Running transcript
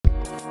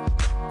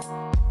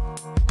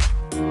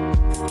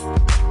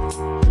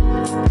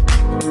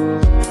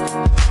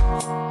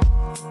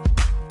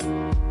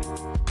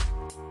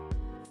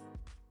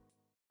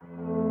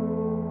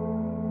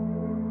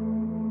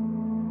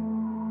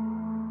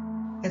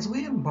As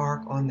we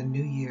embark on the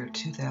new year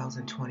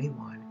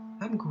 2021,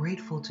 I'm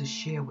grateful to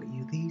share with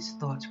you these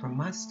thoughts from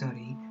my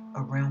study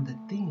around the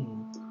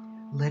theme,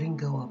 letting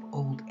go of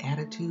old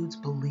attitudes,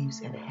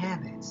 beliefs, and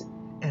habits,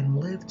 and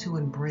live to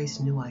embrace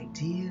new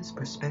ideas,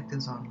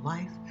 perspectives on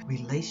life,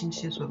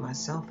 relationships with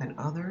myself and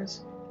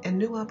others, and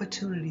new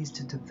opportunities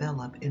to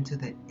develop into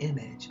the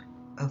image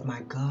of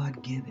my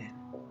God-given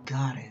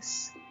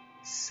goddess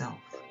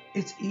self.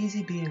 It's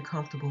easy being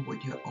comfortable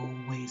with your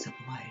old ways of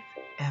life.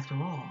 After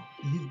all,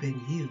 you've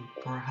been you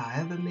for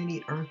however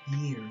many earth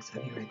years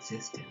of your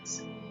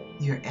existence.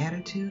 Your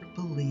attitude,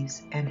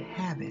 beliefs, and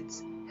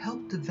habits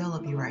help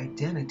develop your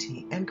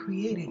identity and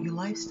created your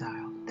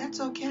lifestyle.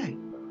 That's okay.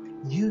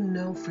 You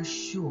know for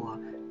sure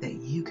that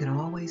you can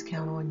always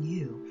count on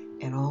you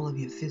and all of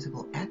your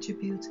physical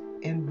attributes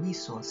and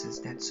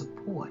resources that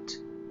support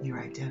your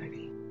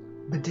identity.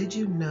 But did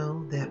you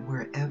know that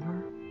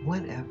wherever,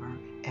 whenever,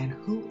 and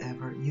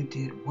whoever you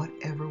did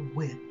whatever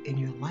with in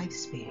your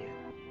lifespan,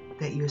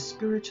 that your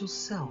spiritual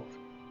self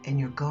and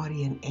your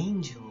guardian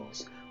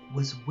angels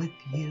was with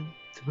you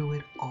through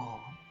it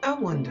all? I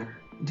wonder,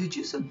 did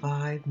you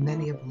survive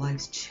many of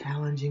life's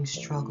challenging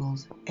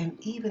struggles and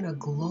even a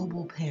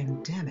global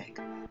pandemic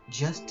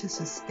just to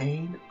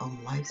sustain a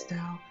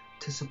lifestyle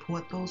to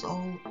support those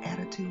old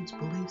attitudes,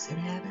 beliefs, and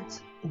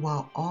habits,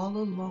 while all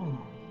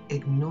along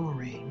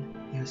ignoring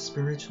your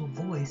spiritual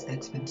voice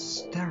that's been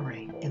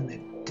stirring in the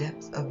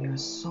depths of your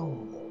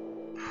soul,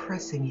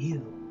 pressing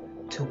you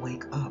to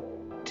wake up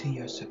to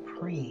your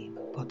supreme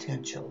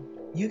potential?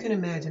 You can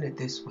imagine it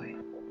this way.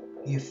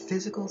 Your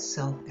physical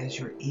self as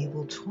your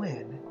evil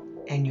twin,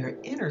 and your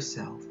inner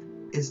self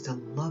is the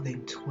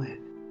loving twin.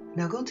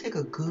 Now go take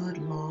a good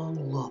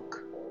long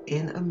look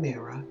in a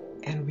mirror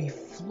and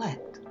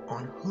reflect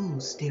on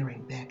who's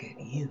staring back at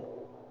you.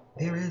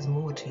 There is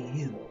more to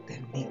you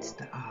than meets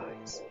the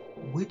eyes.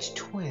 Which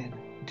twin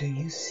do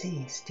you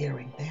see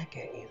staring back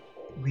at you?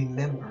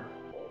 Remember,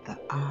 the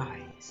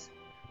eyes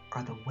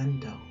are the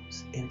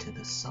windows into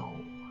the soul.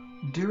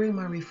 During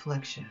my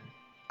reflection,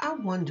 I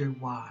wonder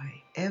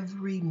why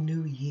every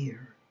new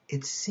year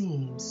it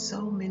seems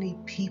so many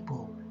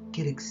people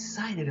get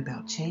excited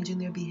about changing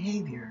their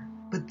behavior,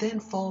 but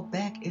then fall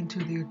back into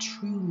their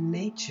true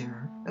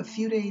nature a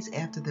few days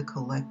after the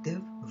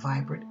collective,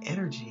 vibrant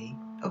energy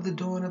of the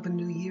dawn of a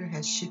new year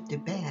has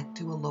shifted back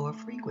to a lower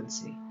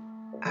frequency.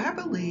 I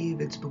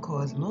believe it's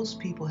because most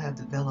people have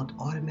developed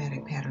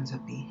automatic patterns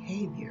of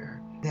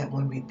behavior that,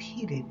 when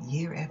repeated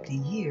year after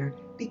year,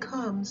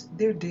 becomes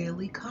their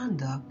daily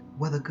conduct,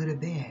 whether good or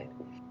bad.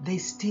 They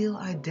still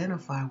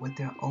identify with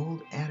their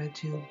old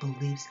attitude,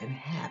 beliefs, and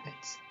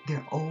habits,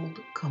 their old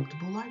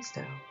comfortable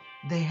lifestyle.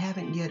 They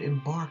haven't yet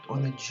embarked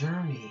on the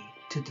journey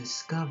to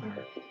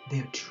discover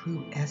their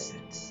true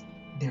essence,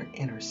 their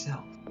inner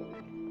self.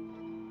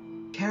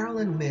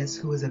 Carolyn Myss,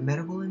 who is a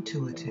medical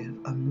intuitive,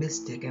 a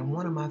mystic, and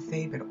one of my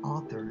favorite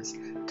authors,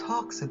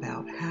 talks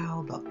about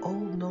how the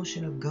old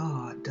notion of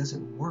God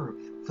doesn't work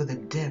for the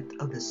depth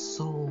of the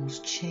soul's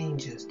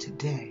changes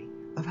today,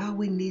 of how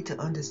we need to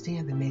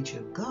understand the nature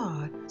of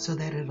God so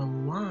that it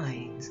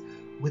aligns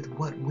with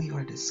what we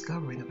are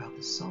discovering about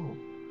the soul.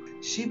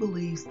 She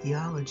believes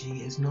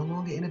theology is no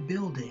longer in a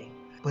building,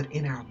 but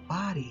in our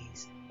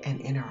bodies and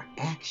in our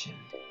actions.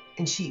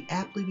 And she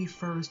aptly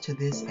refers to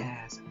this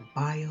as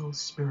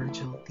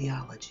bio-spiritual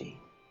theology,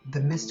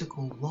 the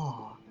mystical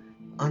law,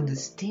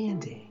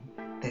 understanding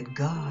that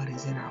God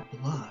is in our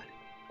blood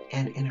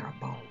and in our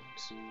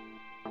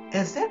bones.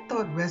 As that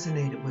thought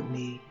resonated with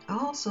me, I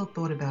also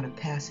thought about a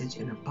passage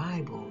in the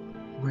Bible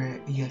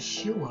where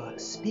Yeshua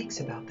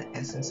speaks about the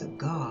essence of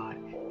God,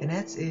 and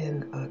that's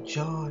in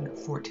John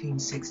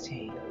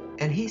 14:16.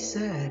 And he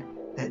said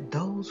that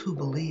those who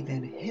believe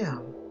in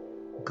him,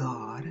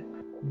 God,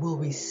 will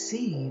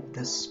receive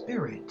the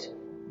Spirit,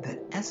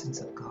 the essence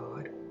of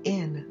God,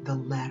 in the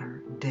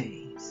latter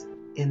days,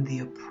 in the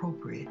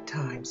appropriate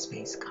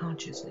time-space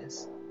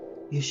consciousness.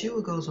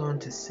 Yeshua goes on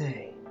to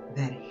say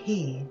that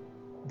he,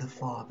 the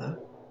Father,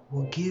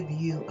 will give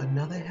you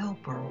another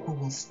helper who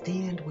will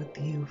stand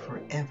with you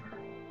forever,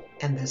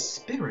 and the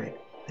Spirit,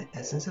 the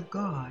essence of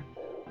God,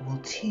 will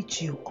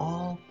teach you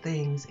all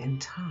things in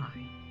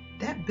time.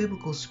 That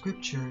biblical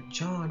scripture,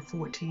 John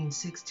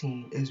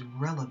 14:16, is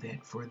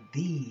relevant for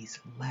these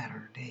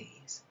latter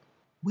days.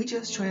 We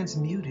just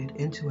transmuted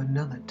into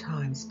another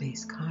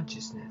time-space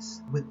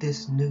consciousness with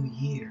this new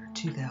year,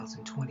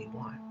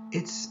 2021.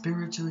 It's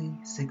spiritually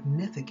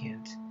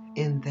significant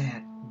in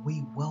that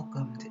we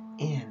welcomed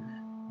in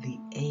the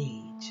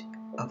age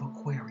of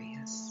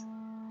Aquarius.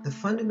 The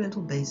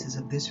fundamental basis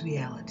of this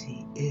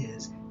reality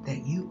is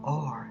that you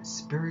are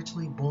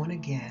spiritually born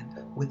again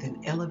with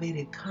an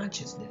elevated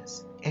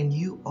consciousness, and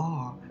you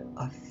are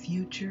a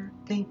future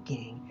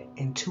thinking,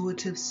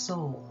 intuitive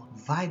soul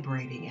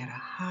vibrating at a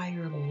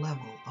higher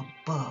level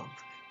above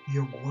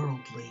your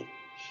worldly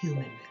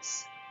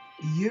humanness.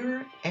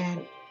 You're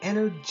an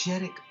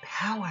energetic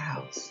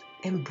powerhouse.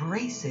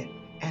 Embrace it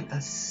and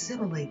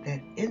assimilate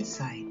that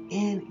insight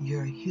in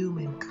your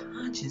human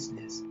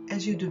consciousness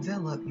as you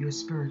develop your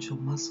spiritual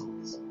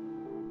muscles.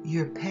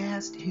 Your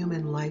past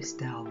human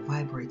lifestyle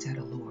vibrates at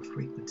a lower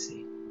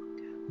frequency.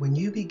 When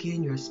you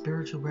begin your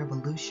spiritual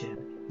revolution,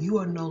 you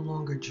are no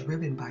longer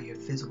driven by your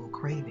physical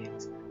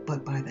cravings,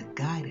 but by the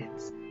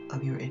guidance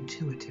of your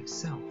intuitive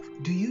self.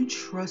 Do you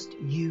trust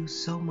you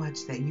so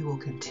much that you will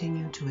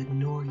continue to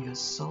ignore your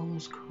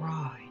soul's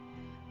cry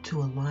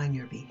to align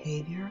your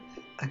behavior,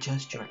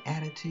 adjust your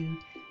attitude,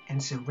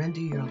 and surrender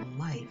your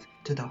life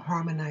to the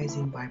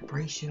harmonizing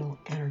vibrational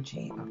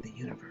energy of the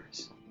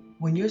universe?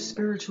 When your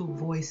spiritual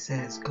voice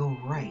says, go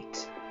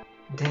right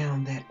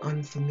down that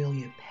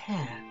unfamiliar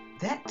path,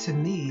 that to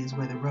me is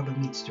where the rubber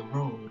meets the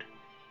road.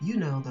 You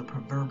know, the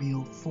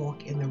proverbial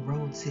fork in the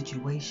road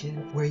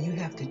situation where you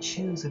have to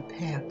choose a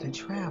path to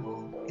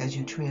travel as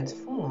you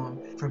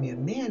transform from your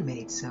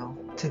man-made self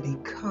to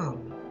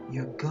become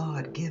your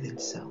God-given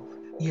self.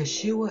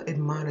 Yeshua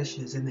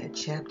admonishes in that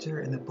chapter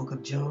in the book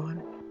of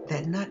John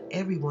that not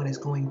everyone is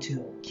going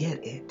to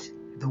get it.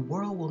 The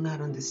world will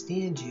not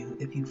understand you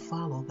if you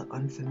follow the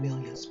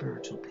unfamiliar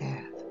spiritual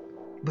path.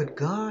 But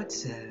God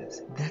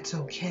says, that's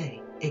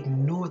okay.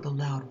 Ignore the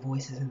loud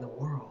voices in the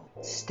world.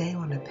 Stay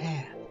on the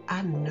path.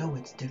 I know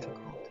it's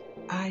difficult.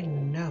 I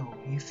know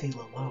you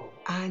feel alone.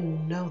 I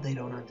know they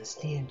don't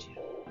understand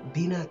you.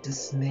 Be not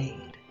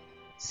dismayed.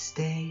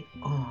 Stay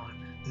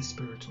on the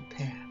spiritual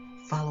path.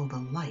 Follow the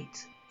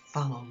light.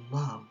 Follow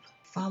love.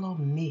 Follow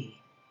me.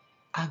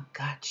 I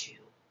got you.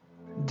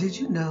 Did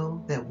you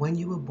know that when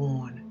you were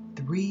born,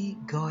 3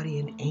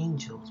 guardian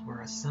angels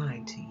were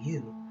assigned to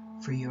you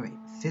for your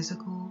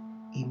physical,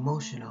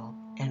 emotional,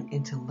 and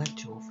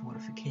intellectual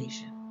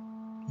fortification?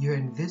 Your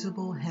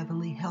invisible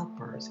heavenly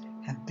helpers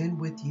have been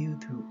with you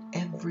through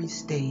every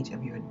stage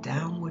of your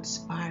downward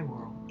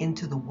spiral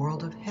into the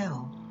world of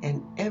hell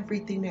and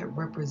everything that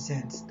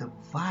represents the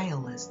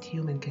vilest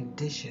human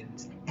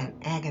conditions and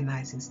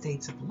agonizing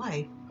states of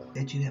life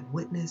that you have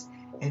witnessed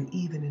and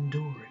even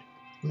endured.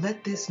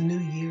 Let this new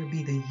year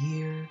be the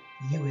year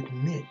you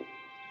admit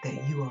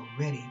that you are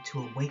ready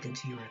to awaken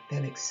to your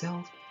authentic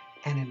self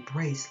and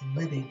embrace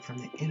living from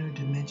the inner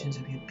dimensions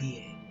of your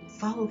being.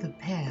 Follow the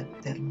path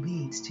that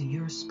leads to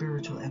your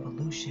spiritual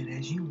evolution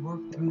as you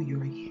work through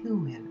your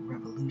human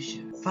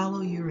revolution.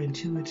 Follow your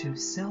intuitive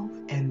self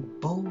and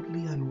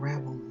boldly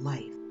unravel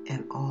life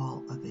and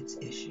all of its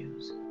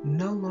issues.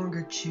 No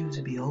longer choose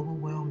to be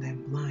overwhelmed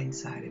and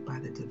blindsided by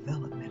the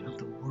development of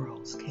the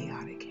world's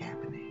chaotic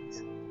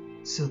happenings.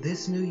 So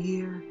this new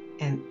year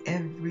and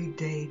every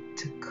day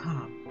to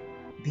come,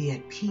 be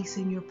at peace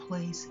in your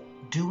place,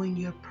 doing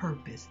your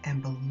purpose,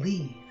 and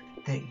believe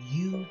that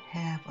you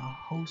have a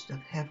host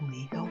of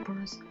heavenly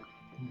helpers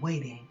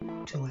waiting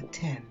to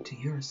attend to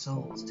your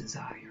soul's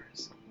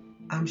desires.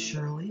 I'm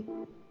Shirley,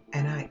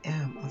 and I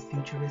am a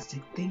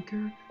futuristic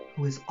thinker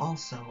who is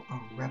also a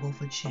rebel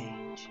for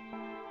change.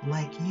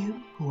 Like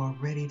you, who are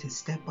ready to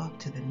step up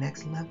to the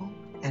next level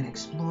and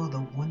explore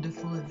the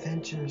wonderful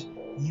adventures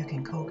you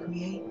can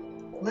co-create,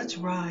 let's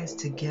rise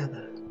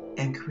together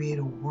and create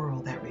a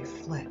world that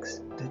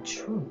reflects the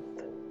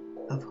truth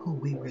of who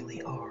we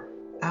really are.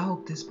 I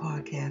hope this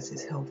podcast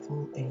is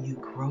helpful in you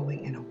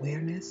growing in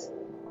awareness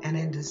and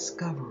in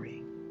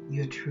discovering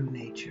your true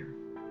nature.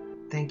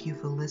 Thank you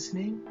for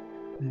listening.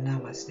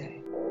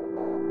 Namaste.